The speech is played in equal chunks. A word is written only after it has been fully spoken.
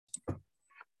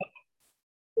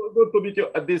Good to meet you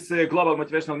at this global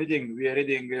motivational meeting. We are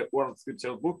reading World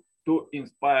Scripture book to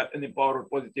inspire and empower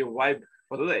positive vibe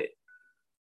for today.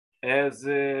 As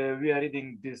we are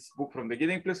reading this book from the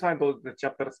beginning, please find all the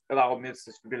chapters allow me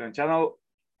to be on channel.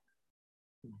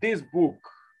 This book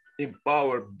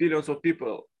empower billions of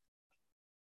people,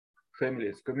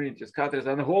 families, communities, countries,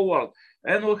 and the whole world,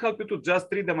 and will help you to just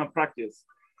read them and practice.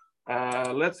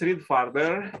 Let's read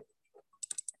further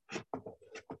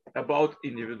about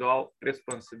individual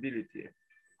responsibility.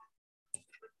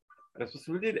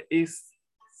 Responsibility is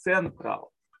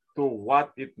central to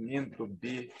what it means to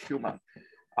be human.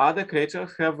 Other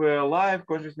creatures have a life,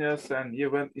 consciousness, and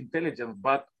even intelligence,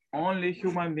 but only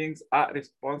human beings are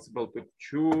responsible to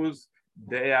choose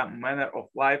their manner of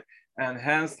life and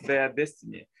hence their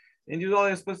destiny. Individual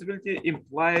responsibility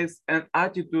implies an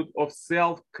attitude of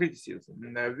self-criticism.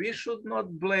 We should not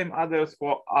blame others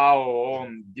for our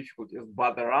own difficulties,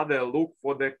 but rather look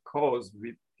for the cause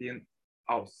within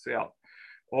ourselves.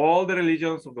 All the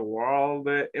religions of the world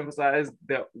emphasize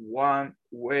that one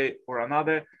way or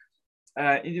another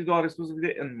individual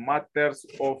responsibility in matters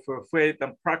of faith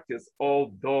and practice,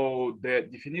 although the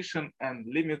definition and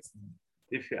limits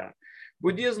differ.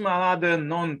 Buddhism and other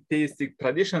non-theistic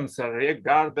traditions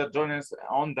regard the journeys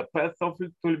on the path of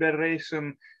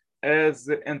liberation as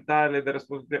entirely the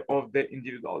responsibility of the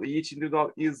individual. Each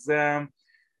individual is a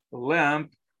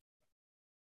lamp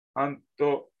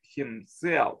unto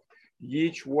himself.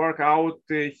 Each work out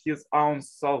his own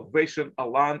salvation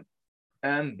alone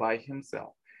and by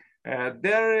himself.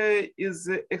 There is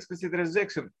explicit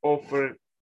rejection of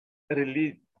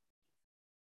religion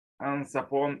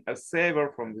upon a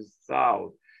savior from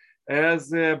without,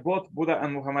 as both Buddha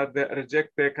and Muhammad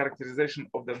reject the characterization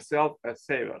of themselves as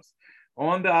saviors.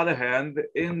 On the other hand,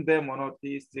 in the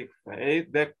monotheistic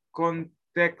faith, the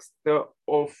context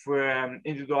of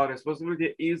individual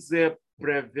responsibility is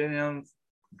prevenient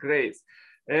grace.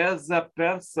 As a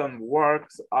person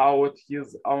works out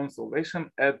his own salvation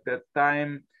at the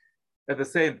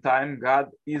same time,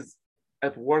 God is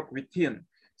at work within.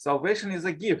 Salvation is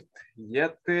a gift,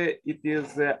 yet it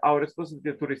is our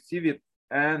responsibility to receive it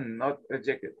and not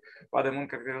reject it. Father Moon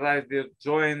characterized the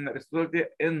joint responsibility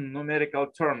in numerical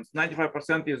terms.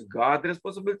 95% is God's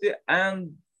responsibility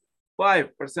and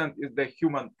 5% is the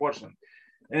human portion.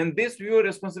 In this view,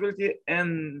 responsibility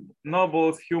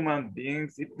ennobles human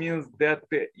beings. It means that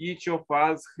each of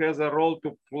us has a role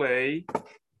to play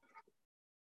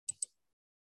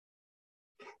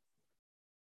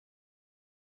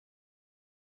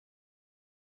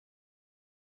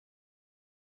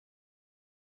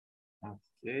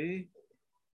in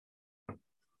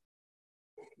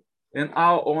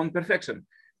our own perfection,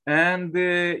 and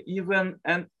even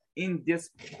an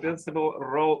indispensable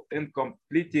role in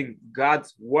completing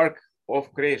God's work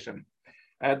of creation.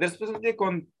 The responsibility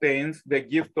contains the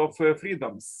gift of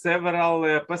freedom.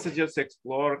 Several passages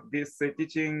explore this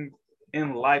teaching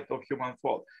in light of human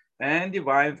fault and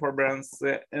divine forbearance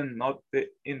in not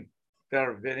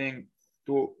intervening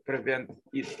to prevent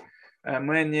it.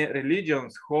 Many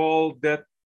religions hold that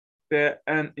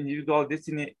an individual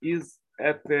destiny is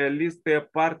at least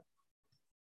partly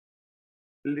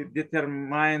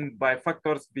determined by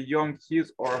factors beyond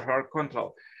his or her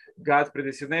control. God's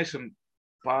predestination,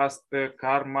 past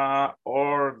karma,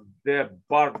 or the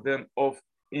burden of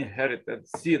inherited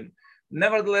sin.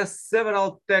 Nevertheless,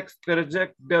 several texts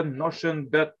reject the notion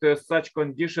that such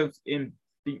conditions in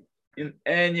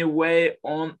any way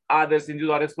on others'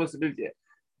 individual responsibility.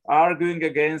 Arguing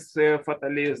against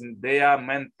fatalism, they are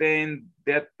maintained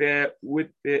that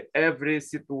with every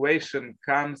situation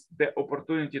comes the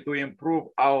opportunity to improve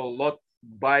our lot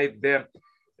by the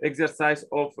exercise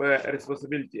of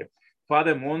responsibility.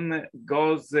 Father Moon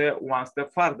goes one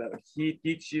step further. He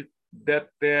teaches that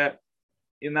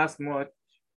inasmuch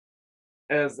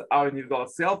as our individual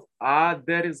self are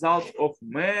the result of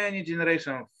many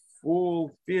generations,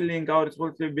 fulfilling our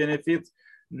responsibility benefits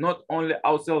not only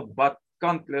ourselves but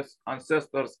countless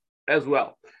ancestors as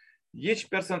well. Each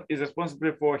person is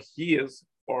responsible for his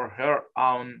or her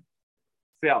own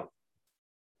self.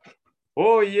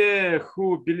 Oh yeah,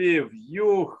 who believe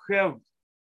you have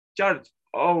charge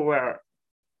over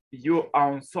your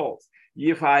own souls.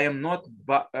 If I am not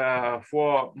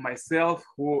for myself,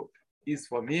 who is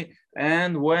for me?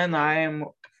 And when I am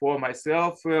for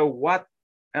myself, what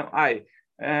am I?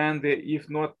 And if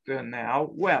not now,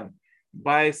 when?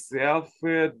 By self,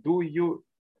 do you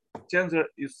censor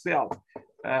yourself?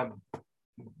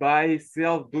 By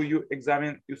self, do you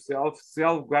examine yourself,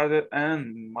 self-guarded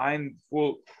and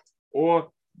mindful,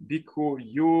 or bhikkhu,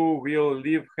 you will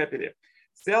live happily?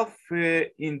 Self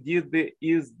indeed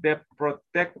is the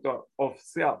protector of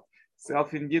self.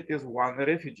 Self indeed is one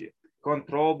refugee.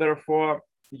 Control, therefore,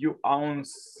 your own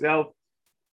self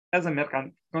as a man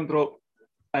can control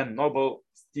a noble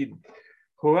steed.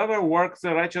 Whoever works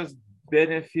righteous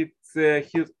benefits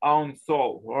his own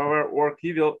soul. Whoever works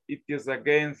evil, it is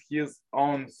against his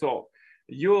own soul.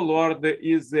 You, Lord,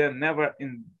 is never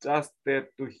unjust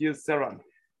to his servant.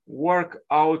 Work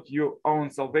out your own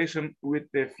salvation with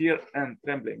fear and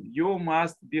trembling. You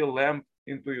must be lamp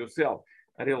into yourself.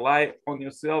 Rely on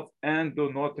yourself and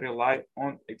do not rely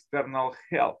on external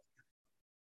help.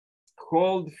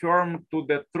 Hold firm to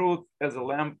the truth as a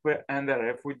lamp and a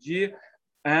refugee,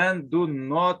 and do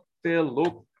not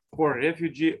look for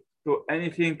refuge to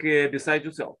anything beside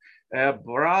yourself. A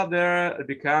brother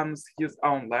becomes his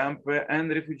own lamp and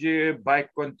refugee by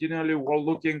continually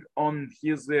looking on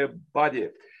his body,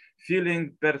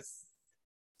 feeling,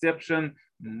 perception,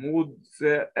 moods,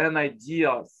 and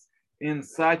ideas in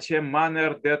such a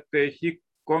manner that he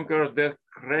conquers the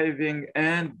craving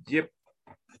and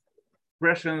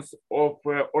depressions of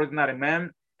ordinary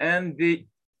man, and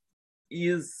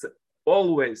is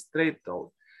always straight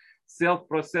out,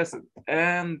 self-processed,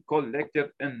 and collected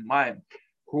in mind.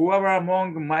 Whoever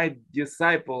among my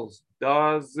disciples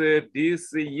does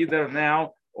this either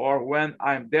now or when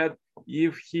I'm dead,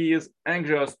 if he is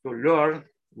anxious to learn,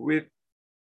 will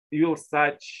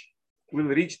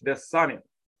reach the summit.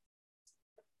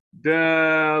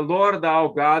 The Lord our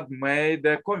God made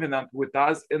a covenant with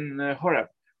us in Horeb,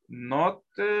 not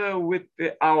with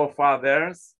our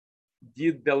fathers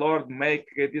did the Lord make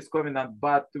this covenant,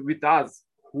 but with us,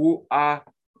 who are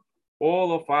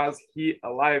all of us here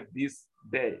alive this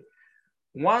day.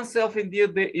 One self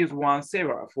indeed is one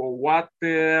Savior. For what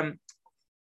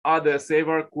other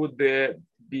Savior could there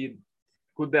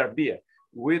be?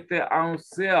 With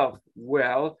ourselves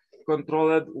well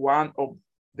controlled, one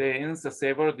obtains a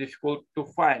Savior difficult to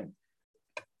find.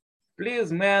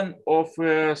 Please, men of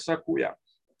Shakuya,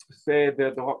 said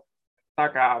the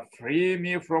Taka, free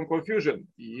me from confusion.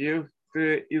 If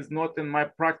it is not in my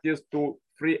practice to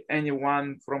free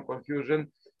anyone from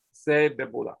confusion, said the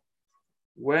Buddha.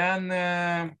 When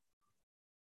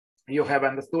you have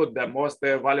understood the most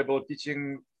valuable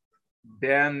teaching,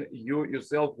 then you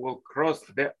yourself will cross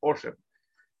the ocean.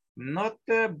 Not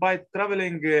by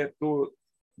traveling to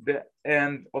the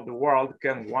end of the world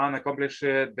can one accomplish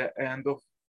the end of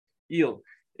ill.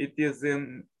 It is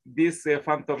in this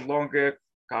phantom long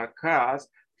carcass,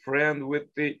 friend with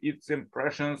its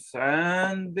impressions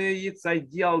and its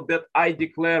ideal, that I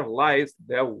declare lies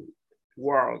the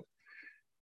world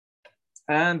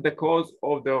and the cause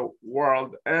of the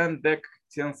world and the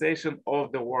sensation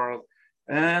of the world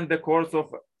and the course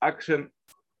of action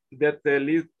that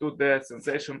leads to the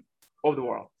sensation of the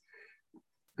world.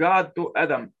 God to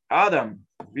Adam, Adam,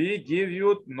 we give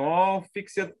you no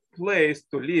fixed place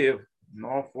to live,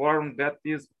 no form that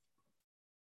is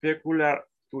peculiar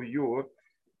to you,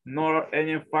 nor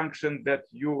any function that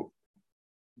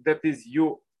is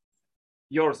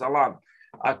yours alone.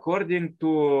 According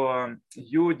to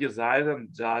your desire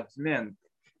and judgment,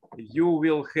 you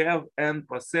will have and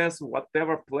possess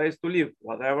whatever place to live,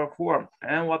 whatever form,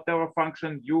 and whatever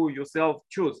function you yourself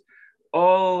choose.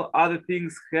 All other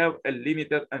things have a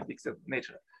limited and fixed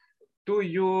nature. To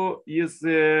you is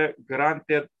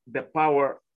granted the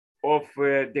power of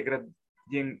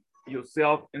degrading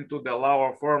yourself into the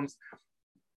lower forms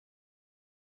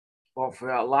of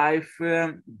life,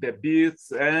 the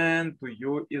beasts, and to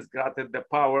you is granted the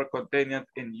power contained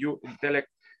in your intellect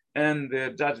and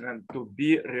judgment to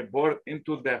be reborn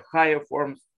into the higher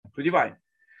forms to divine.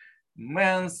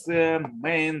 Man's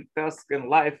main task in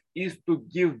life is to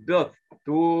give birth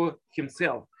to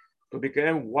himself, to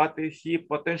become what he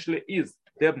potentially is.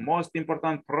 The most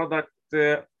important product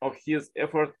of his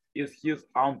effort is his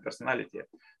own personality.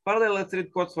 Further, let's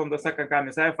read quotes from the second coming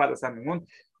Messiah, Father, Son, and Moon.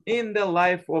 In the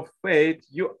life of faith,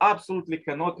 you absolutely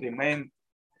cannot remain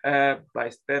a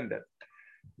bystander.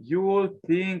 You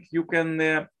think you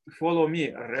can follow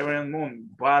me, Reverend Moon,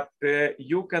 but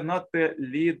you cannot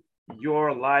lead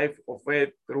your life of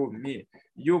faith through me.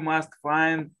 You must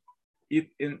find it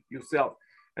in yourself.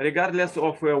 Regardless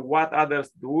of what others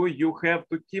do, you have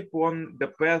to keep on the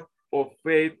path of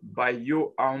faith by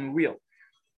your own will.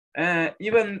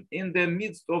 Even in the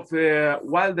midst of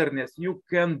wilderness, you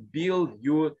can build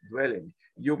your dwelling.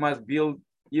 You must build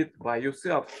it by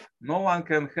yourself. No one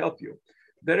can help you.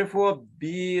 Therefore,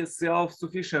 be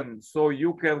self-sufficient so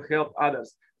you can help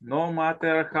others. No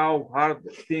matter how hard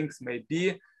things may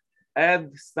be,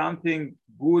 add something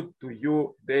good to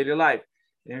your daily life.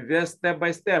 Invest step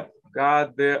by step.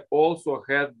 God also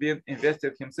had been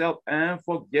invested himself and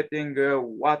forgetting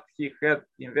what he had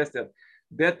invested.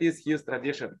 That is his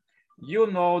tradition. You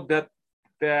know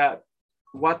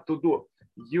what to do.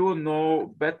 You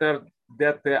know better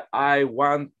that I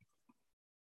want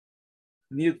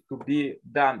needs to be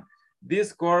done.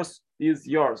 This course is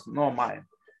yours, not mine.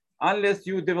 Unless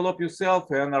you develop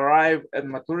yourself and arrive at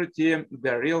maturity,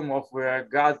 the realm of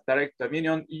God's direct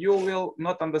dominion, you will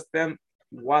not understand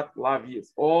what love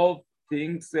is. All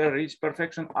things reach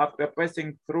perfection after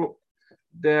passing through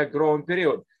the growing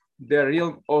period, the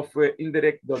realm of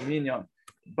indirect dominion.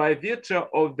 By virtue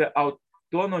of the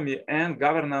autonomy and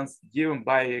governance given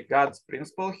by God's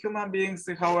principle, human beings,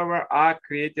 however, are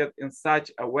created in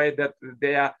such a way that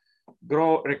their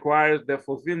growth requires the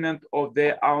fulfillment of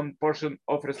their own portion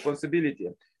of responsibility.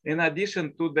 In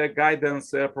addition to the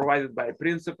guidance provided by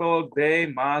principle, they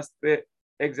must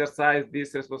exercise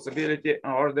this responsibility in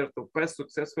order to pass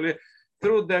successfully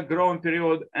through the growing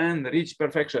period and reach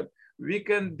perfection. We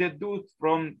can deduce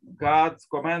from God's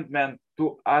commandment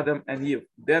to Adam and Eve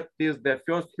that is the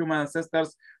first human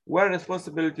ancestors were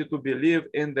responsible to believe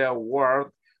in the word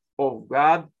of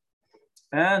God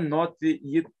and not to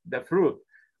eat the fruit.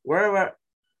 Wherever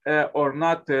or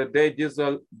not they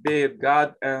disobeyed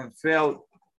God and fell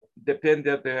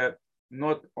depended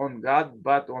not on God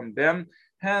but on them.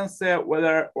 Hence,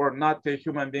 whether or not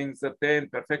human beings attain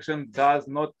perfection does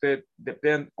not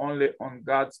depend only on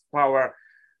God's power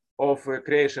of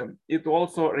creation. It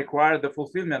also requires the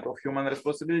fulfillment of human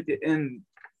responsibility in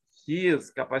his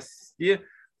capacity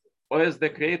as the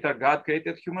creator. God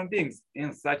created human beings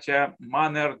in such a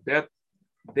manner that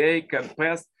they can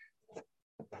pass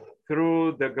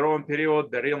through the growing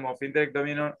period, the realm of indirect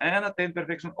dominion, and attain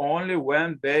perfection only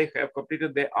when they have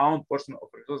completed their own portion of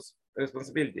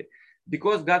responsibility.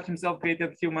 Because God himself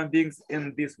created human beings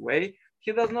in this way,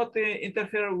 he does not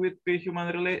interfere with the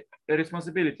human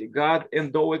responsibility. God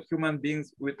endowed human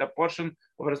beings with a portion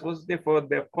of responsibility for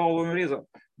the following reason: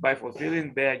 by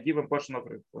fulfilling their given portion of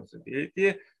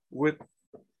responsibility, with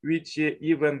which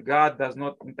even God does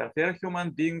not interfere,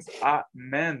 human beings are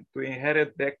meant to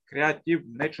inherit the creative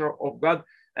nature of God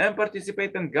and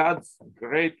participate in God's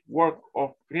great work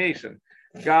of creation.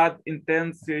 God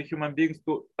intends human beings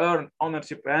to earn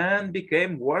ownership and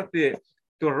become worthy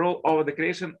to rule over the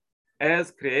creation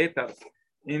as creators.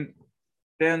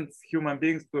 Intends human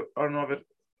beings to earn over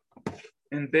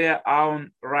in their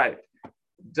own right.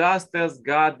 Just as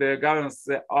God governs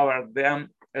over them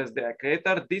as their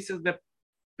creator, this is the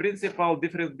principal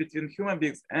difference between human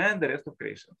beings and the rest of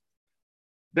creation.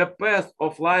 The path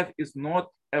of life is not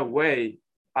a way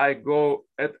I go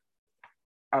at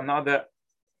another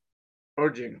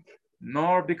urging,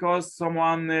 nor because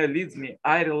someone leads me.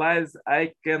 I realize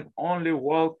I can only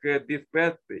walk this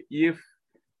path if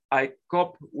I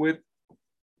cope with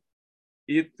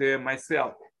it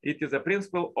myself. It is a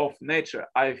principle of nature.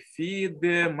 I feed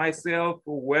myself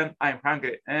when I'm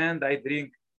hungry, and I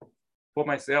drink for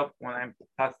myself when I'm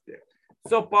thirsty.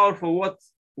 So powerful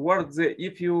words.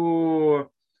 If you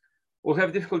will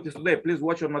have difficulties today, please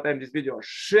watch one more time this video.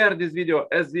 Share this video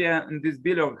as we are in this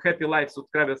billion Happy Life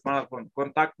subscribers marathon.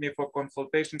 Contact me for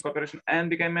consultation, cooperation, and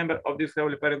become a member of this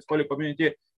Heavenly Parents Holy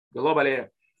community globally.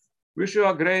 Wish you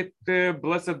a great,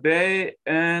 blessed day,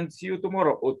 and see you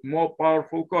tomorrow with more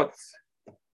powerful quotes.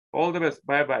 All the best.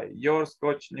 Bye-bye. Yours,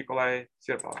 Coach Nikolai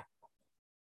Sirpal.